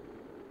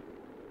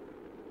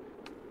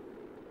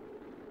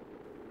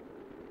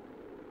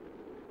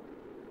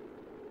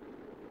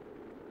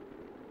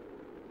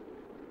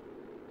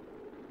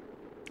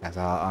 As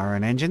our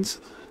own engines.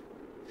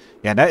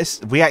 Yeah, notice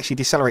we actually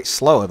decelerate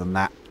slower than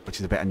that, which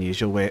is a bit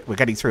unusual. We're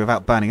getting through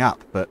without burning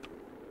up, but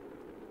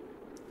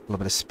a little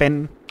bit of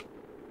spin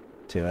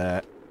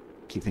to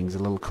keep things a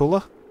little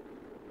cooler.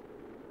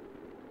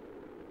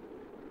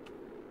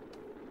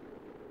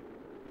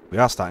 We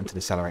are starting to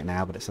decelerate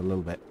now, but it's a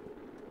little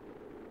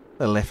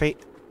iffy.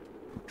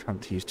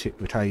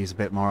 We try to use a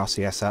bit more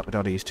RCS up. We don't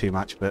want to use too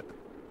much, but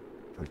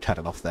we'll turn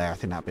it off there. I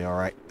think that'll be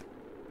alright.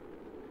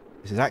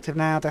 This is active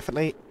now,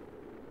 definitely.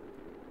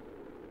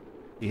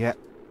 Yep.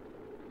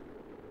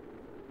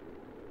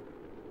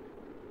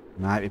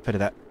 Might be put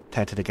it up,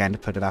 tested again to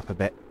put it up a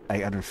bit.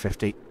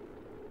 850.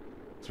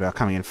 So we are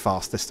coming in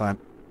fast this time.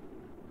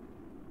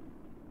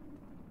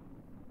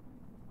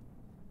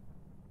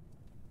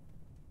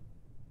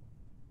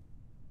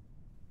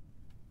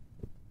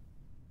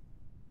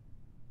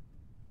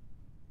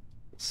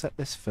 set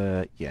this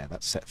for... Yeah,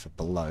 that's set for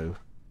below.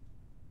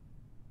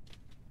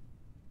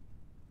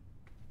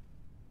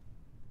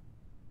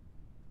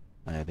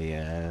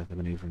 The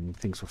maneuvering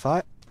things for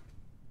fire.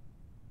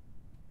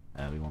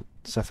 We want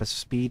surface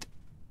speed.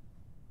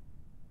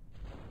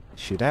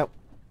 Shoot out.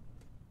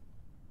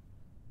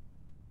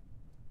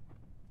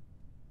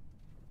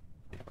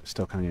 Yeah, we're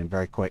still coming in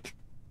very quick.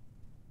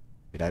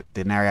 The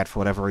Nariad, for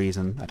whatever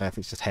reason, I don't know if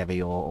it's just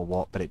heavy or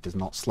what, but it does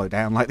not slow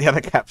down like the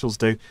other capsules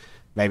do.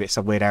 Maybe it's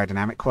some weird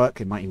aerodynamic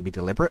quirk. It might even be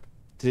deliberate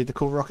to do the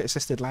cool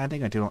rocket-assisted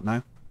landing. I do not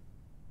know.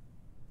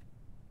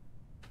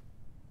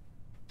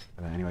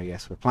 But anyway,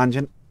 yes, we're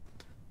plunging.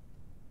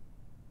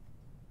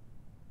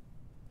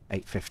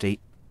 850.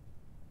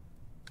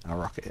 Our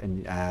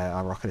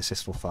rocket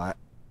assist will fire.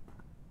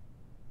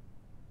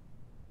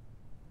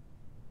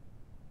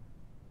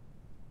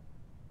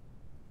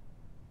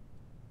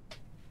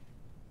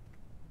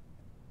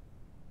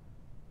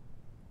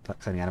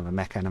 That's only out of a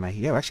mech anime.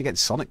 Yeah, we're actually getting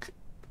Sonic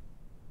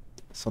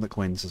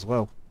winds as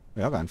well.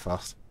 We are going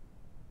fast.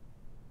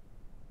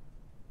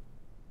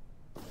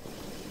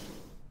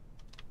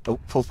 Oh,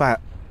 pulls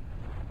back.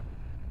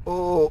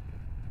 Oh,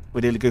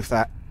 we nearly goofed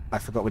that. I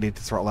forgot we needed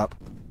to throttle up.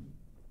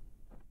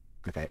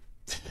 Okay.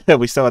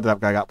 We still ended up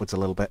going upwards a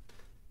little bit.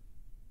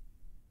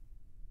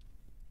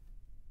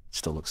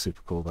 Still looks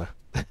super cool though.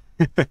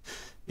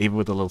 Even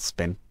with the little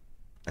spin.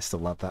 I still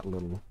love that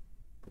little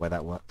way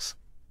that works.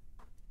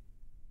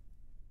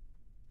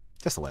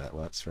 Just the way that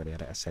works, really. I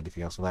don't say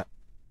anything else with that.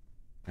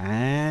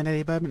 And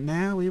any moment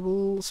now, we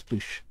will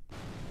sploosh.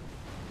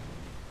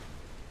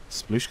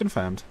 Sploosh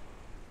confirmed.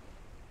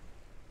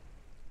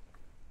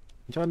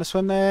 Enjoying the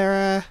swim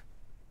there,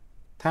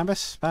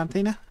 Tambus,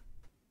 Valentina?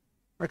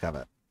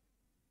 Recover.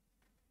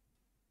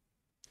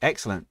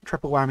 Excellent.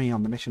 Triple whammy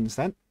on the missions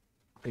then.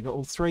 We got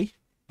all three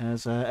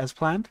as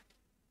planned.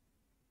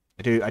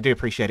 I do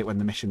appreciate it when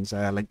the missions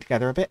link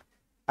together a bit.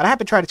 And I have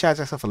been trying to charge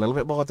myself a little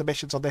bit more of the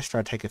missions on this,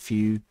 try to take a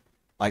few,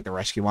 like the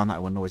rescue one that I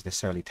wouldn't always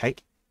necessarily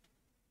take.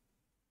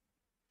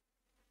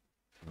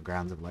 On the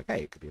grounds of like,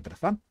 hey, it could be a bit of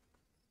fun.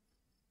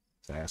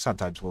 So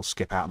sometimes we'll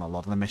skip out on a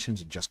lot of the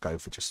missions and just go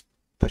for just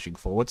pushing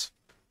forwards.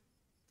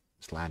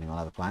 Just landing on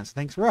other planets and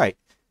things. Right.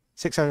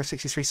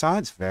 663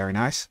 science. Very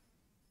nice.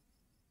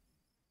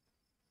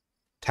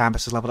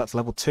 Tambus is leveled up to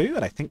level 2,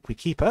 and I think we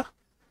keep her.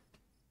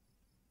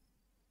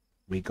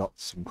 We got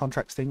some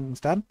contracts things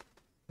done.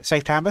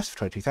 Safe Tambus for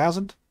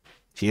 22,000.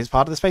 She is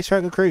part of the Space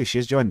Program crew. She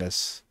has joined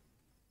us.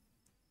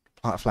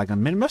 Plant a flag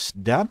on Minmus.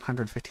 Done.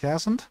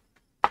 150,000.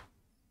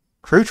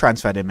 Crew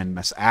transferred in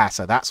Minmus. Ah,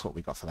 so that's what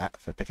we got for that,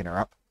 for picking her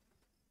up.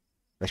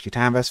 Rescue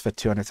Tambus for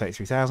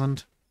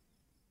 233,000.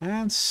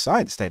 And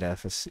science data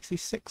for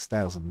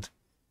 66,000.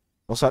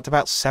 Also up to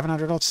about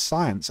 700 odd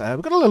science.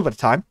 We've got a little bit of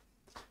time.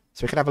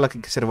 So we can have a look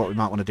and consider what we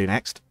might want to do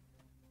next.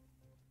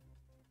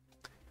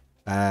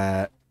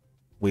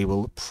 We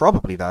will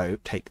probably, though,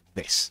 take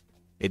this.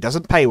 It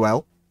doesn't pay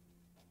well.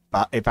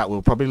 But, in fact,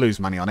 we'll probably lose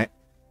money on it.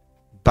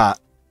 But,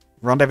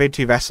 rendezvous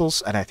 2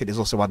 vessels, and I think there's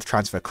also one to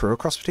transfer crew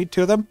across between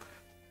 2 of them.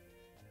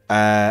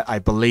 I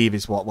believe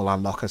is what will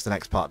unlock us the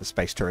next part of the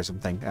space tourism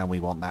thing. And we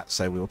want that,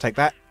 so we will take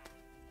that.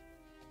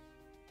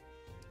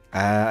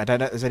 I don't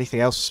know if there's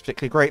anything else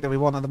particularly great that we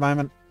want at the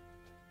moment.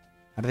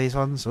 Out of these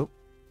ones. Oh.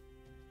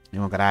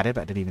 Anyone got added,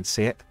 but I didn't even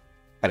see it.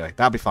 Anyway,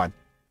 that'll be fine.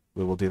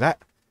 We will do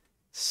that.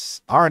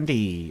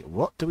 R&D.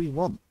 What do we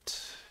want?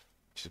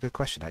 Which is a good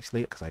question,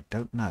 actually, because I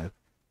don't know.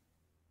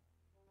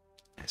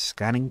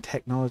 Scanning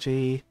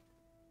technology.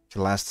 Which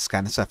allows us to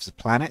scan the surface of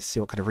planets, see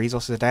what kind of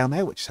resources are down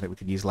there, which is something we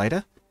could use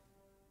later.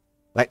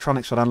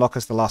 Electronics would unlock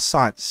us the last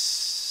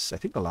science... I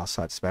think the last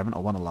science experiment,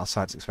 or one of the last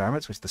science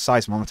experiments, which is the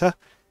seismometer.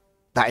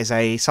 That is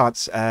a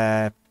science...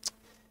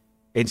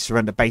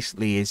 instrument that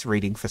basically is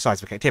reading for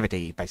seismic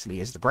activity. Basically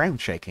is the ground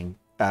shaking.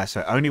 So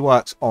it only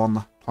works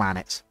on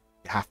planets.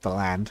 You have to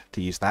land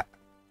to use that.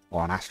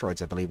 Or on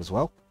asteroids, I believe, as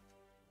well.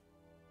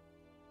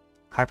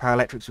 High power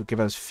electrics will give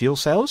us fuel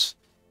cells,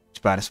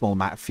 which burn a small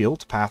amount of fuel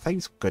to power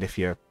things. Good if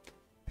you're,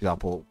 for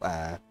example,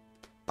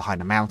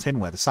 behind a mountain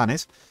where the sun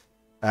is.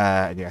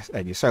 And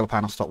your solar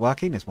panels stop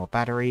working. There's more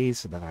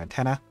batteries, another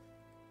antenna.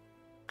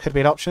 Could be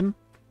an option.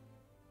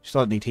 Just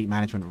don't need heat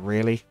management,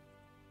 really.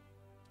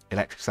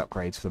 Electrics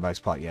upgrades for the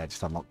most part, yeah,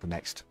 just unlock the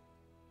next.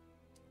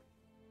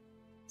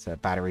 So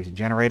batteries and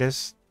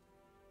generators.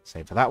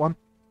 Same for that one.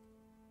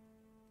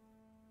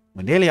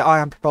 We're nearly at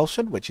ion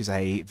propulsion, which is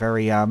a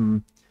very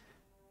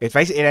it's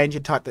basically an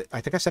engine type that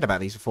I think I said about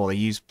these before. They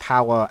use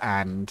power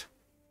and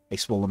a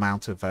small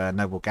amount of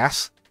noble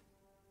gas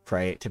for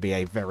it to be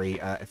a very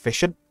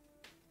efficient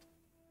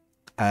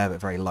but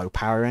very low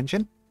power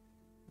engine.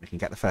 We can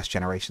get the first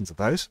generations of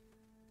those.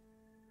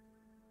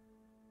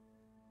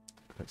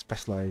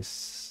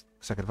 Specialized,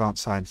 so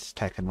advanced science,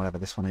 tech, and whatever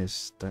this one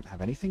is, don't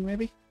have anything,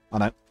 maybe? Oh,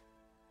 no.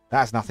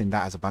 That has nothing.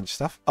 That has a bunch of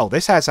stuff. Oh,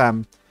 this has,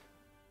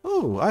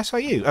 oh, I saw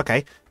you.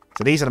 Okay.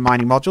 So these are the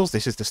mining modules.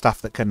 This is the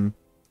stuff that can,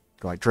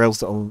 like, drills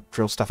that will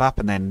drill stuff up,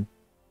 and then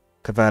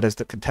converters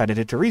that can turn it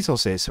into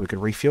resources, so we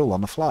could refuel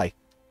on the fly.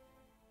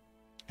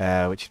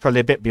 Which is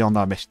probably a bit beyond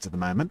our missions at the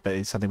moment, but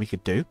it's something we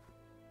could do.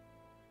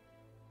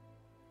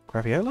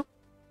 Graviola?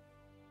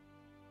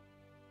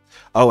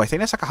 Oh, I think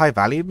that's like a high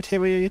value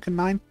material you can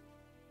mine.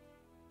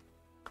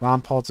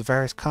 Command pods of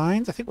various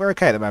kinds. I think we're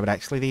okay at the moment,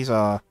 actually. These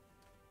are...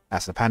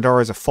 That's the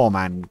Pandora is a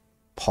 4-man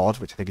pod,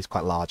 which I think is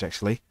quite large,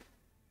 actually.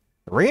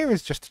 The Rhea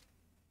is just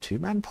a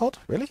 2-man pod,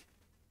 really?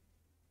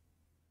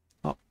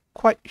 Not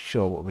quite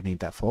sure what we need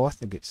that for. I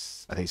think it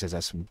says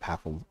there's some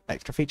powerful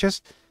extra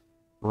features.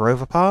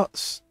 Rover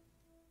parts,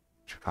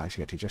 which we can't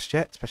actually get to just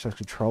yet. Special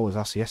control is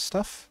RCS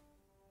stuff.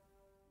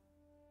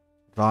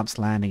 Advanced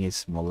landing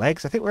is more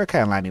legs. I think we're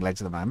okay on landing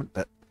legs at the moment,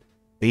 but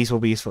these will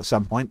be useful at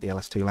some point. The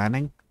LS2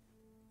 landing.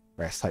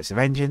 Various types of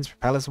engines,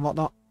 propellers and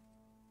whatnot.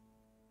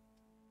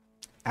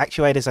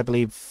 Actuators, I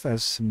believe,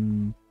 has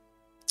some...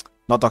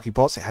 Not docking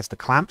ports, it has the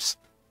clamps.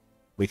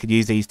 We could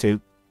use these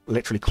to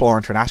literally claw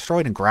into an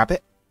asteroid and grab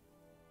it.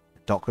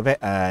 Dock with it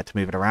to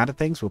move it around and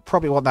things. We'll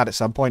probably want that at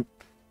some point.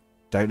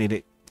 Don't need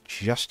it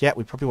just yet.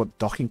 We probably want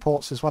docking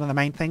ports as one of the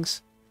main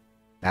things.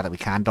 Now that we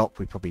can dock,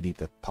 we probably need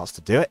the parts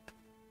to do it.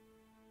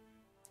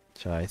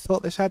 Which I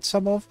thought this had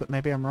some of, but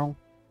maybe I'm wrong.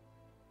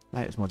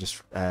 No, it's more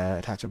just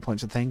attachment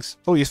points and things.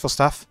 All useful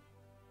stuff.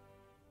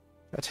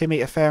 A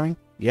 2-meter fairing.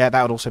 Yeah,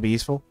 that would also be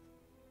useful.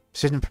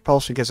 Precision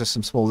propulsion gives us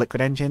some small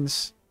liquid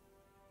engines.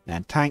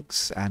 And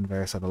tanks and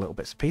various other little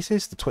bits and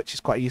pieces. The Twitch is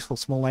quite a useful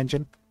small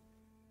engine.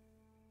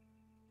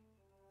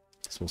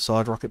 Small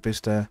solid rocket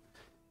booster.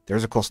 There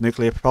is, of course,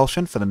 nuclear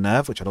propulsion for the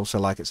Nerve, which I'd also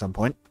like at some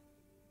point.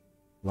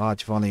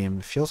 Large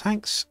volume fuel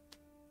tanks.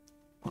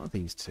 What are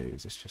these two?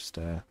 Is this just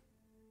not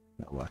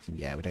working?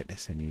 Yeah, we don't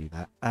necessarily need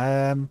that.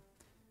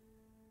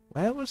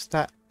 Where was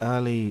that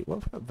early...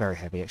 What about very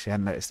heavy, actually? I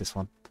hadn't noticed this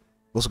one.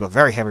 Also got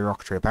very heavy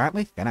rocketry,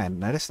 apparently. Again, I hadn't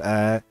noticed.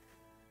 Has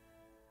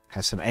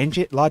some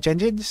large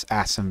engines.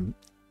 Some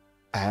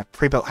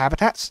pre-built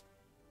habitats.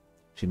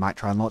 She might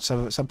try and launch some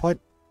of at some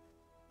point.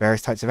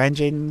 Various types of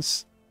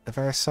engines. The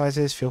various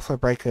sizes. Fuel flow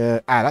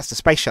breaker. That's the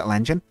space shuttle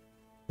engine.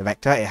 The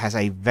Vector. It has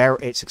a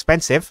it's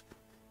expensive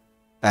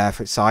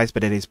for its size,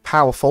 but it is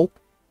powerful.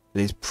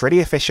 It is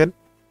pretty efficient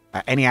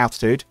at any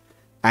altitude.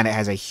 And it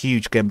has a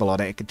huge gimbal on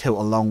it. It can tilt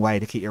a long way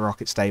to keep your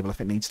rocket stable if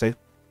it needs to.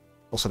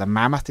 Also, the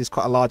Mammoth is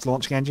quite a large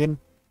launching engine.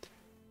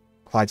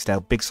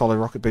 Clydesdale, big solid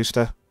rocket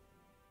booster.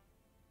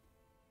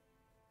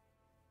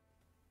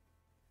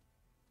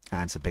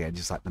 And some big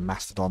engines like the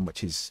Mastodon,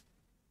 which is,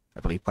 I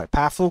believe, quite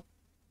powerful.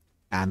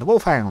 And the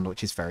Wolfhound,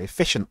 which is very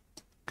efficient.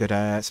 Good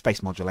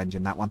space module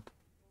engine, that one.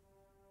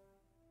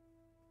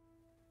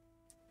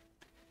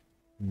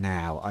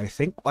 Now, I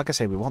think, like I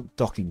say, we want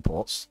docking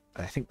ports.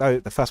 I think, though,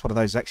 the first one of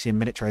those is actually a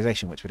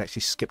miniaturization, which we'd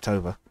actually skipped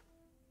over.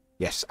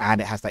 Yes, and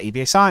it has that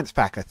EVA Science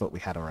pack I thought we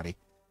had already.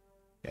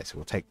 Yeah, so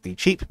we'll take the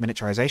cheap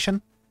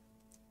miniaturization.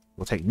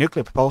 We'll take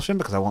nuclear propulsion,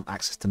 because I want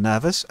access to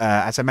Nervers.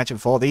 As I mentioned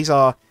before, these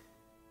are...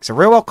 It's a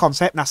real-world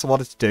concept NASA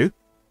wanted to do,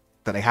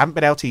 that they haven't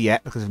been able to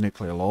yet because of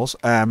nuclear laws.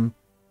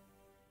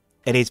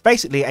 It is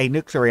basically a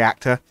nuclear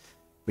reactor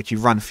which you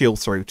run fuel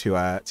through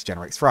to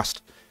generate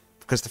thrust.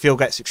 Because the fuel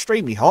gets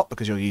extremely hot,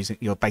 because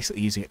you're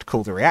basically using it to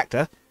cool the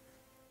reactor,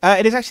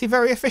 it is actually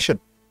very efficient.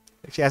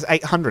 It actually has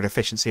 800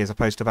 efficiency as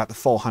opposed to about the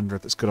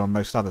 400 that's good on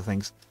most other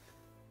things.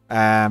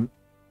 There's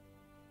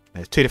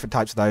 2 different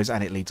types of those,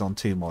 and it leads on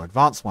to more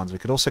advanced ones. We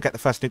could also get the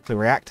first nuclear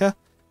reactor.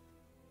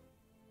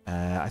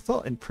 I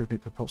thought improved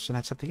nuclear propulsion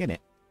had something in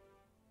it.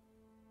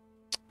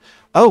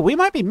 Oh, we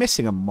might be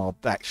missing a mod,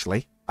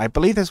 actually. I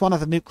believe there's one of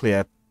the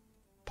nuclear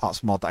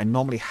parts mod that I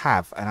normally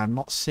have, and I'm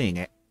not seeing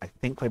it. I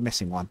think we're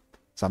missing one.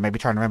 So I'll maybe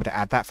try and remember to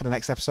add that for the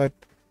next episode.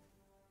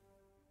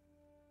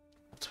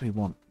 What do we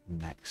want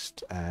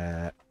next?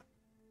 Okay,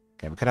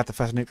 we could have the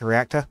first nuclear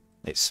reactor.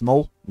 It's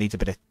small, needs a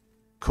bit of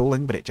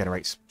cooling, but it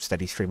generates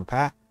steady stream of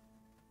power.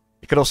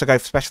 We could also go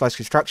for specialized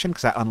construction,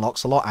 because that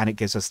unlocks a lot, and it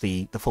gives us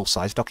the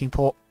full-size docking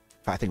port.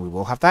 In fact, I think we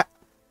will have that.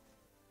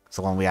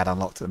 So the one we had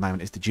unlocked at the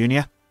moment is the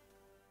Junior.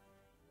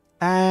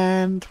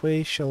 And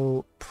we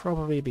shall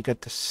probably be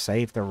good to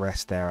save the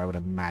rest there, I would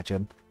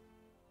imagine.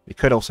 We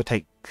could also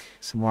take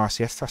some more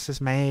RCS thrusters,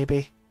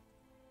 maybe.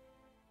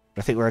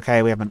 But I think we're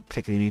okay. We haven't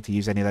particularly need to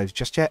use any of those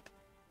just yet.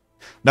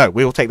 No,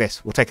 we will take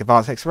this. We'll take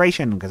Advanced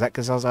Exploration, because that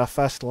gives us our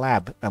first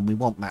lab, and we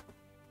want that.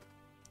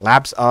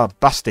 Labs are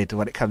busted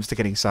when it comes to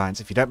getting science.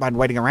 If you don't mind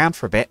waiting around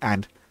for a bit,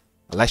 and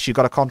unless you've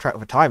got a contract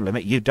with a time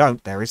limit, you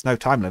don't. There is no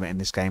time limit in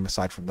this game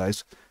aside from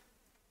those.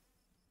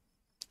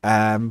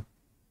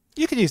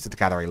 You can use it to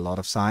gather a lot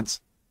of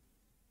science.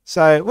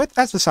 So,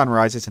 as the sun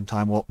rises in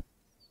Time Warp,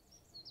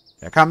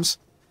 here it comes.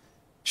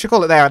 Should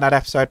call it there on that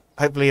episode.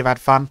 Hopefully you've had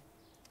fun.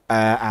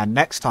 And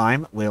next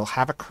time, we'll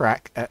have a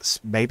crack at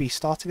maybe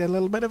starting a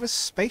little bit of a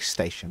space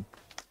station.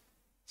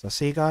 So I'll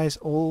see you guys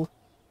all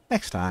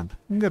next time.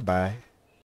 Goodbye.